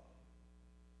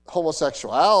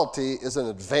homosexuality is an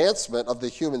advancement of the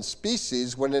human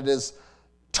species when it is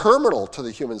terminal to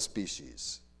the human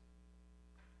species.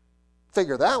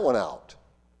 Figure that one out.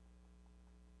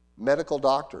 Medical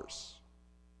doctors,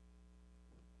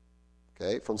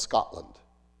 okay, from Scotland.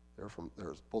 They're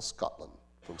both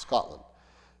from Scotland.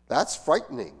 That's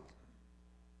frightening.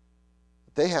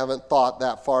 They haven't thought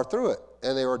that far through it,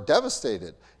 and they were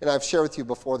devastated. And I've shared with you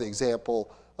before the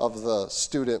example of the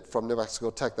student from New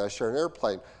Mexico Tech that I shared an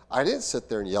airplane. I didn't sit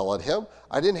there and yell at him.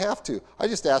 I didn't have to. I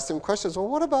just asked him questions. Well,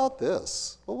 what about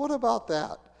this? Well, what about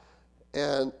that?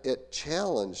 And it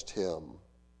challenged him.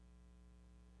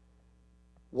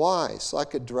 Why? So I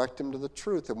could direct him to the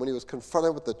truth. And when he was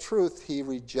confronted with the truth, he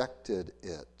rejected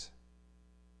it.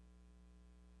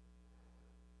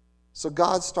 So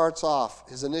God starts off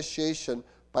his initiation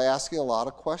by asking a lot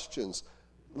of questions.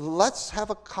 Let's have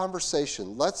a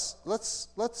conversation.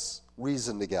 Let's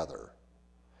reason together.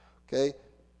 Okay?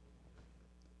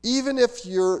 Even if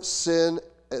your sin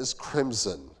is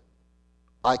crimson,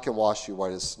 I can wash you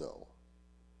white as snow.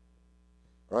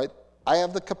 All right? I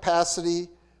have the capacity,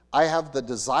 I have the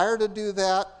desire to do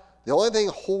that. The only thing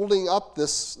holding up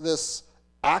this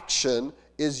action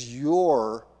is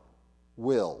your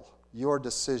will, your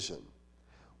decision.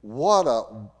 What a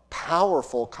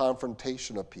powerful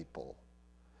confrontation of people.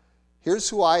 Here's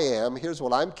who I am. Here's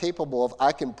what I'm capable of.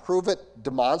 I can prove it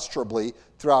demonstrably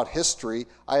throughout history.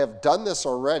 I have done this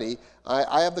already.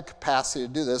 I have the capacity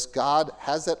to do this. God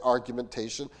has that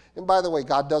argumentation. And by the way,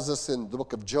 God does this in the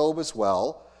book of Job as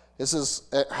well. This is,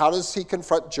 how does he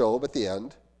confront Job at the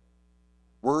end?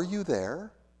 Were you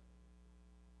there?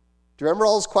 Do you remember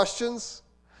all those questions?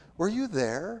 Were you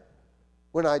there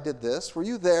when I did this? Were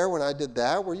you there when I did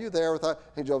that? Were you there with that?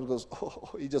 And Job goes,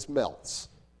 oh, he just melts.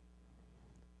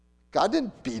 God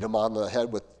didn't beat him on the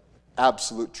head with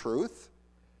absolute truth.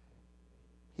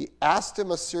 He asked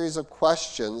him a series of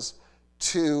questions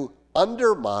to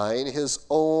undermine his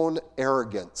own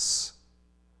arrogance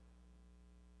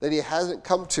that he hasn't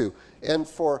come to. And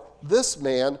for this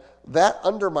man, that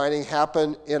undermining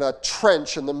happened in a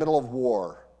trench in the middle of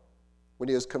war when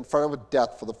he was confronted with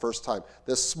death for the first time.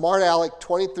 This smart aleck,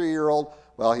 23-year-old,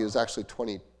 well, he was actually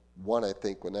 21, I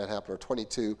think, when that happened, or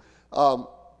 22,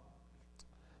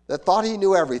 that thought he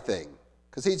knew everything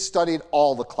because he'd studied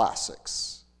all the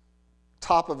classics.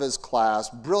 Top of his class,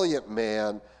 brilliant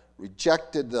man,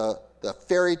 rejected the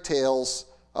fairy tales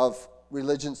of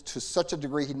religions to such a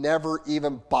degree he never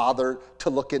even bothered to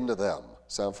look into them.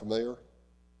 Sound familiar?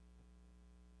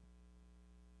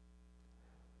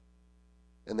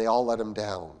 And they all let him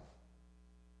down.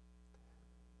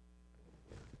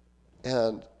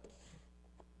 And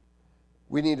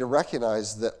we need to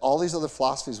recognize that all these other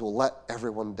philosophies will let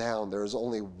everyone down. There is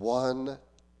only one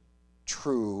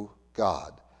true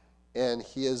God. And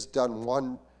he has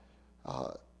done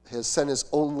has sent his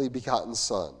only begotten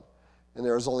Son. And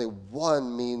there is only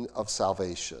one means of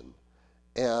salvation.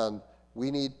 And we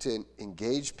need to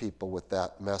engage people with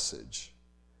that message.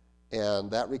 And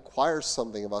that requires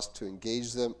something of us to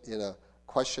engage them in a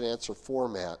question-answer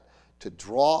format to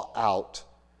draw out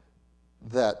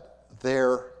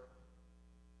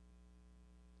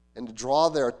and to draw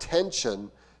their attention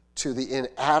to the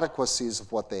inadequacies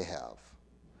of what they have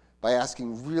by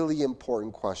asking really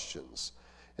important questions.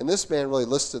 And this man really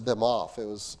listed them off.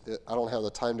 I don't have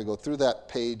the time to go through that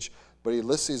page, but he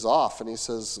lists these off, and he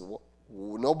says,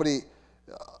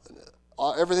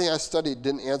 everything I studied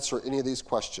didn't answer any of these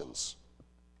questions.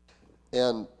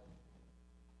 And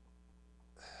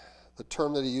the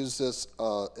term that he used is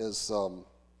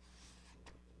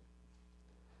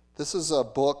this is a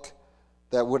book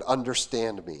that would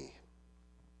understand me.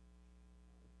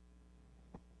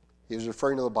 He was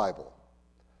referring to the Bible.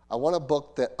 I want a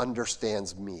book that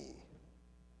understands me.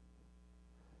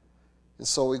 And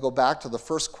so we go back to the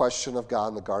first question of God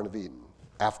in the Garden of Eden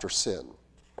after sin.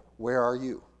 Where are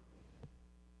you?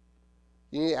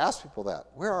 You need to ask people that.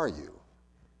 Where are you?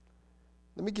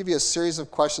 Let me give you a series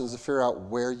of questions to figure out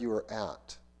where you are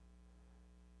at.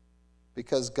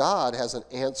 Because God has an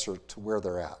answer to where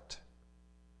they're at.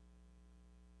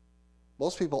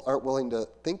 Most people aren't willing to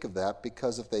think of that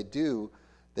because if they do,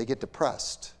 they get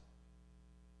depressed.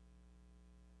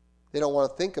 They don't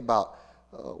want to think about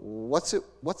what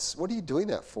are you doing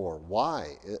that for?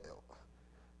 Why?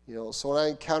 So when I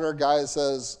encounter a guy that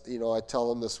says, I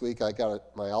tell him this week I got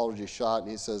my allergy shot,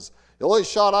 and he says, the only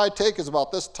shot I take is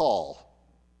about this tall.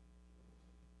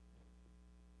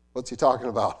 What's he talking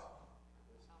about?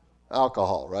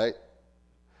 Alcohol, right?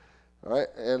 All right?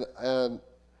 And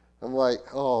I'm like,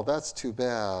 oh, that's too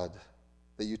bad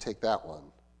that you take that one.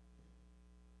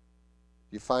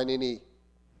 You find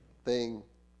anything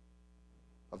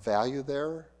of value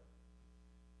there?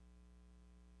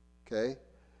 Okay?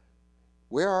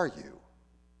 Where are you,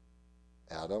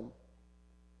 Adam?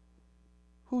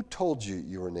 Who told you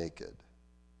you were naked?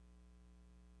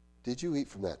 Did you eat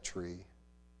from that tree?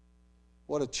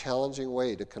 What a challenging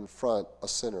way to confront a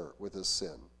sinner with his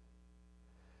sin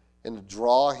and to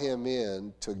draw him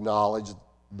in to acknowledge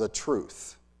the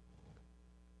truth,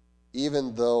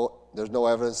 even though there's no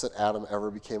evidence that Adam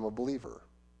ever became a believer.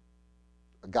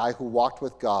 A guy who walked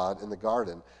with God in the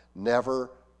garden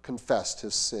never confessed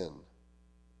his sin.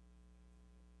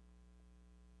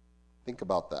 Think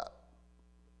about that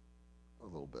a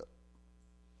little bit.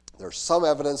 There's some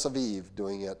evidence of Eve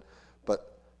doing it,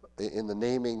 but in the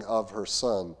naming of her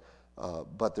son,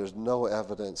 but there's no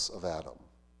evidence of Adam.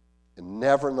 And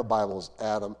never in the Bible is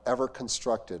Adam ever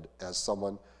constructed as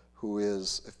someone who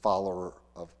is a follower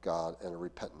of God and a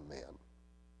repentant man.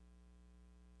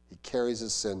 He carries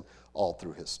his sin all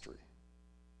through history.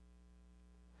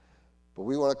 But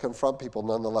we want to confront people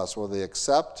nonetheless, whether they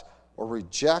accept or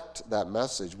reject that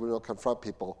message. We want to confront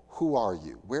people. Who are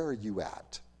you? Where are you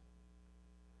at?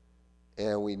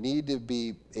 And we need to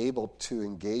be able to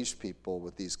engage people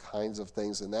with these kinds of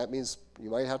things. And that means you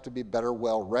might have to be better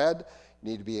well-read.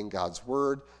 You need to be in God's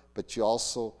Word. But you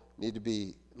also need to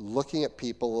be looking at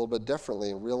people a little bit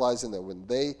differently and realizing that when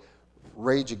they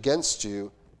rage against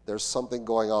you, there's something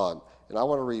going on. And I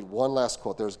want to read one last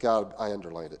quote. There's God. I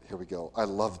underlined it. Here we go. I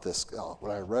love this. Oh,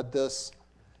 when I read this,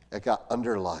 it got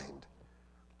underlined.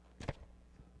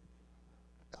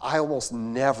 I almost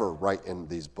never write in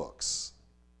these books.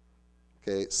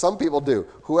 Okay, some people do.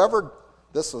 Whoever,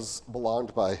 this was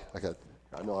belonged by,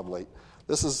 I know I'm late.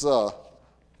 This is,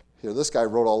 here, this guy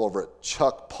wrote all over it,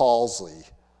 Chuck Palsley,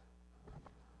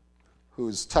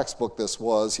 whose textbook this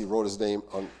was. He wrote his name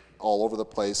on all over the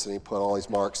place, and he put all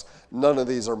these marks. None of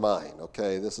these are mine,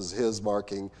 okay? This is his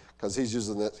marking, because he's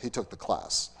using it. He took the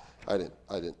class. I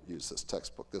didn't use this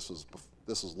textbook. This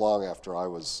was long after I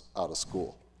was out of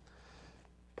school.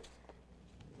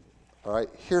 All right,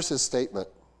 here's his statement.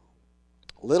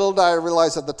 Little did I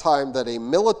realize at the time that a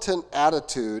militant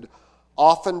attitude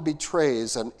often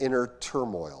betrays an inner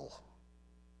turmoil.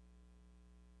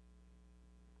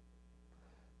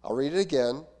 I'll read it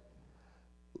again.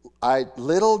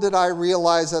 Little did I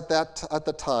realize at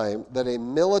the time that a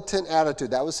militant attitude,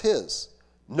 that was his,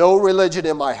 no religion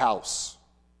in my house.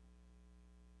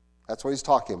 That's what he's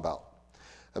talking about.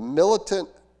 A militant,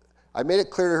 I made it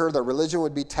clear to her that religion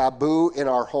would be taboo in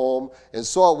our home, and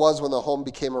so it was when the home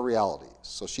became a reality.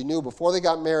 So she knew before they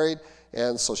got married,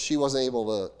 and so she wasn't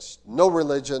able to, no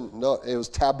religion, no, it was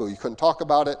taboo. You couldn't talk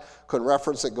about it, couldn't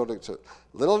reference it, go to.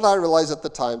 Little did I realize at the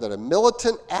time that a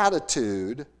militant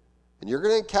attitude, and you're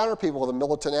going to encounter people with a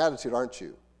militant attitude, aren't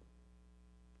you?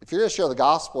 If you're going to share the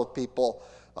gospel with people,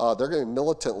 they're going to be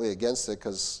militantly against it,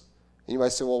 because you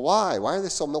might say, well, why? Why are they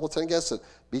so militant against it?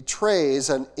 Betrays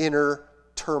an inner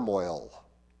turmoil.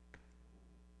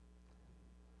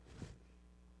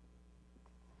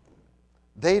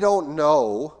 They don't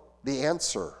know the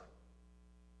answer.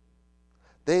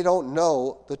 They don't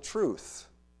know the truth.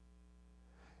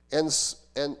 And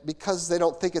because they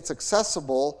don't think it's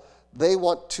accessible, they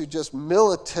want to just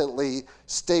militantly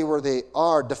stay where they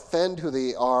are, defend who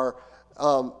they are,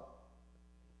 to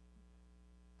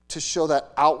show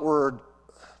that outward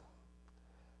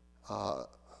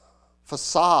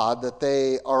facade that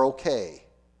they are okay,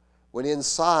 when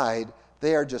inside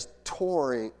they are just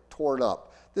torn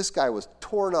up. This guy was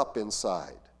torn up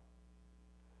inside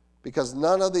because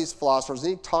none of these philosophers,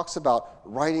 and he talks about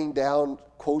writing down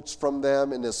quotes from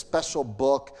them in his special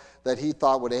book that he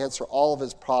thought would answer all of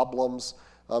his problems,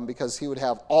 because he would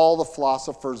have all the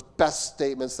philosophers' best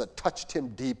statements that touched him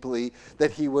deeply,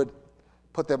 that he would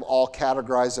put them all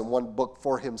categorized in one book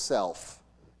for himself,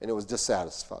 and it was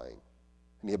dissatisfying.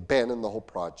 And he abandoned the whole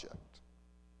project.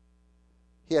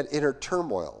 He had inner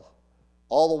turmoil.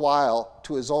 All the while,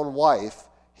 to his own wife,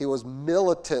 he was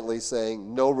militantly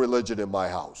saying, no religion in my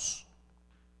house.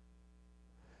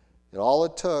 And all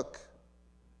it took,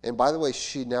 and by the way,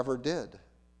 she never did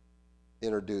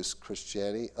introduce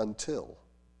Christianity until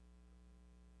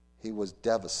he was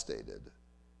devastated.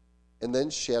 And then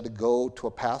she had to go to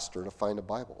a pastor to find a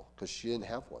Bible because she didn't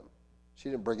have one. She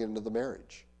didn't bring it into the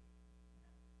marriage.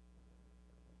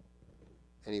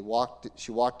 And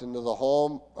she walked into the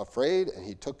home afraid, and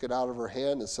he took it out of her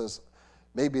hand and says,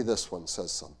 maybe this one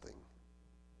says something.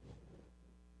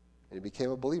 And he became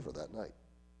a believer that night,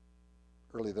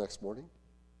 early the next morning.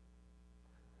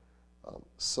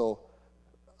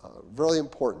 really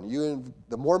important.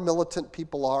 The more militant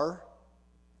people are,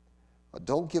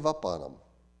 don't give up on them.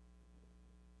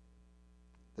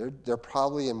 They're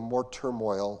probably in more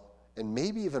turmoil and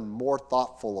maybe even more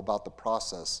thoughtful about the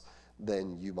process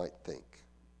than you might think.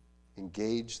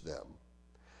 Engage them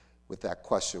with that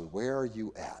question, where are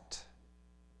you at?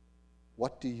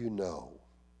 What do you know?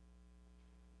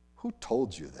 Who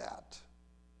told you that?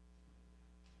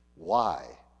 Why?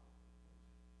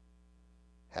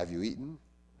 Have you eaten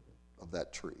of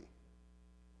that tree?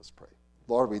 Let's pray.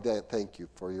 Lord, we thank you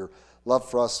for your love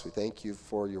for us. We thank you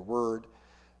for your word.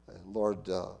 And Lord,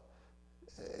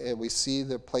 and we see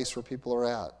the place where people are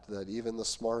at, that even the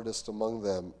smartest among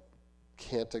them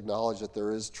can't acknowledge that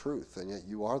there is truth, and yet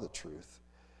you are the truth.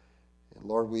 And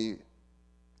Lord, we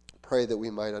pray that we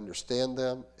might understand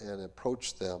them and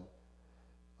approach them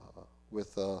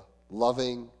with a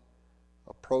loving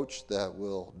approach that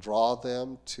will draw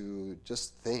them to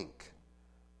just think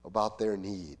about their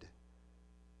need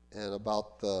and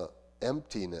about the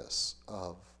emptiness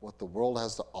of what the world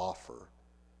has to offer,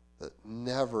 that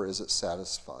never is it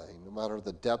satisfying, no matter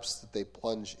the depths that they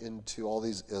plunge into all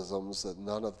these isms, that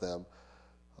none of them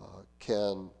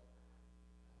can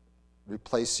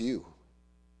replace you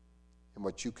and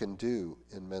what you can do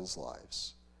in men's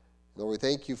lives. Lord, we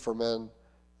thank you for men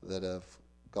that have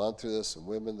gone through this and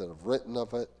women that have written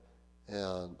of it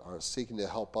and are seeking to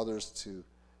help others to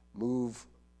move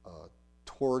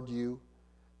toward you.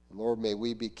 And Lord, may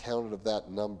we be counted of that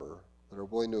number that are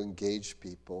willing to engage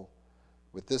people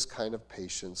with this kind of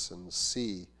patience and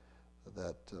see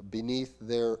that beneath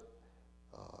their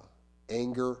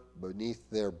anger, beneath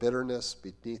their bitterness,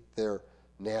 beneath their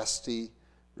nasty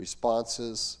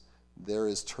responses, there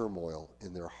is turmoil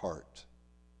in their heart.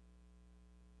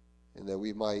 And that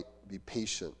we might be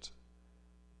patient,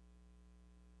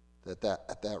 that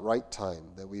at that right time,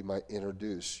 that we might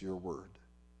introduce your word.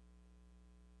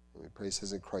 And we praise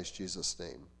this in Christ Jesus'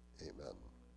 name. Amen.